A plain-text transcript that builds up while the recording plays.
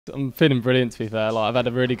I'm feeling brilliant, to be fair. Like, I've had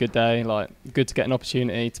a really good day. Like, good to get an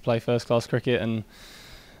opportunity to play first-class cricket, and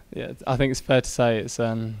yeah, I think it's fair to say it's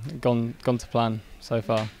gone to plan so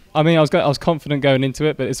far. I mean, I was confident going into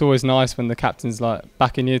it, but it's always nice when the captain's like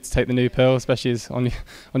backing you to take the new pill, especially on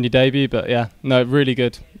your debut. But yeah, no, really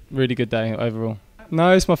good day overall.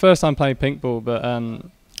 No, it's my first time playing pink ball, but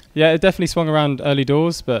yeah, it definitely swung around early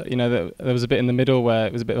doors. But you know, there was a bit in the middle where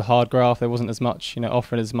it was a bit of a hard graft. There wasn't as much,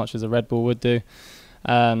 offering as much as a red ball would do.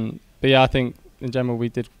 But yeah, I think in general we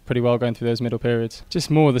did pretty well going through those middle periods. Just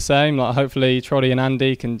more of the same. Like, hopefully Trolly and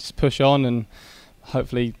Andy can just push on and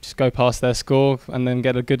hopefully just go past their score and then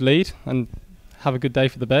get a good lead and have a good day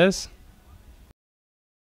for the Bears.